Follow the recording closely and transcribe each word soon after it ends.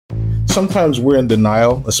sometimes we're in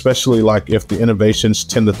denial, especially like if the innovations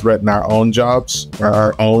tend to threaten our own jobs or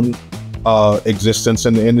our own existence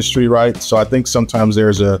in the industry, right? So I think sometimes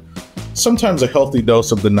there's a healthy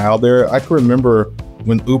dose of denial there. I can remember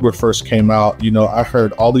when Uber first came out, you know, I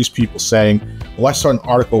heard all these people saying, well, I saw an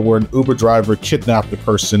article where an Uber driver kidnapped a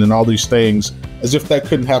person and all these things, as if that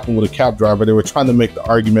couldn't happen with a cab driver. They were trying to make the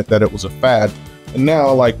argument that it was a fad. And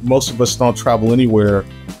now, like, most of us don't travel anywhere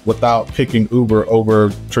without picking Uber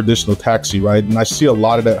over traditional taxi, right? And I see a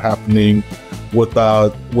lot of that happening with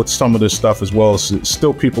some of this stuff as well. So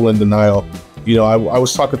still people in denial. You know, I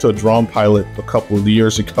was talking to a drone pilot a couple of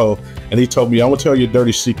years ago, and he told me, I'm gonna tell you a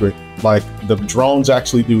dirty secret. Like, the drones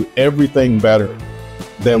actually do everything better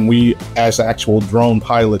than we as actual drone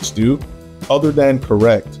pilots do, other than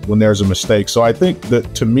correct when there's a mistake. So I think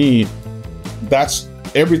that, to me, that's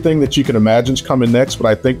everything that you can imagine is coming next. But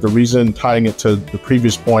I think the reason, tying it to the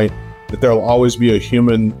previous point, that there will always be a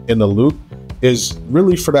human in the loop is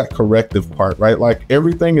really for that corrective part, right? Like,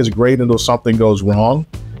 everything is great until something goes wrong.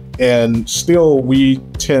 And still, we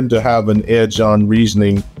tend to have an edge on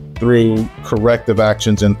reasoning through corrective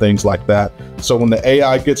actions and things like that. So when the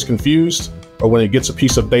AI gets confused, or when it gets a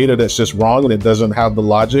piece of data that's just wrong and it doesn't have the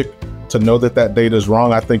logic to know that that data is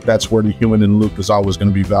wrong, I think that's where the human in the loop is always going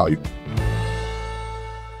to be valued.